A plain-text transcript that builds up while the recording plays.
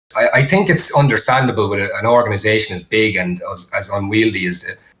I think it's understandable with an organisation as big and as unwieldy as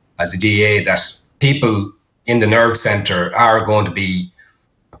the GAA that people in the nerve centre are going to be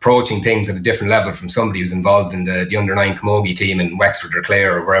approaching things at a different level from somebody who's involved in the under-9 camogie team in Wexford or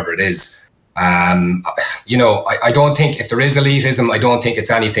Clare or wherever it is. You know, I don't think, if there is elitism, I don't think it's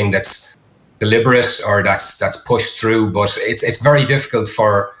anything that's deliberate or that's pushed through, but it's very difficult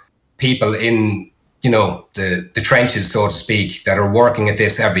for people in, you know, the trenches, so to speak, that are working at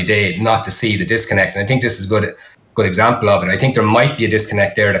this every day not to see the disconnect. And I think this is a good example of it. I think there might be a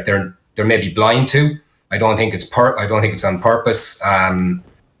disconnect there that they're maybe blind to. I don't think it's on purpose.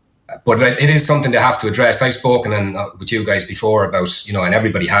 But it is something they have to address. I've spoken with you guys before about, you know, and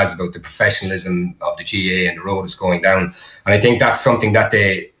everybody has, about the professionalism of the GAA and the road it's going down. And I think that's something that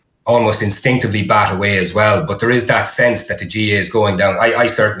they almost instinctively bat away as well. But there is that sense that the GAA is going down. I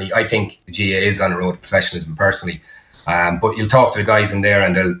think the GAA is on the road to professionalism personally. But you'll talk to the guys in there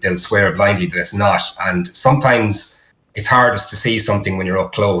and they'll swear blindly that it's not. And sometimes it's hardest to see something when you're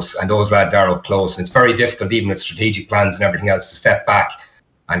up close, and those lads are up close. And it's very difficult, even with strategic plans and everything else, to step back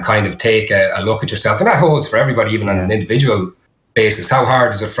and kind of take a look at yourself. And that holds for everybody, even on an individual basis. How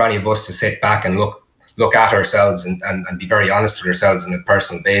hard is it for any of us to sit back and look at ourselves and be very honest with ourselves on a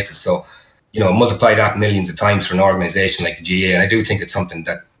personal basis? So, you know, multiply that millions of times for an organisation like the GAA, and I do think it's something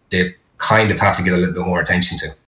that they kind of have to get a little bit more attention to.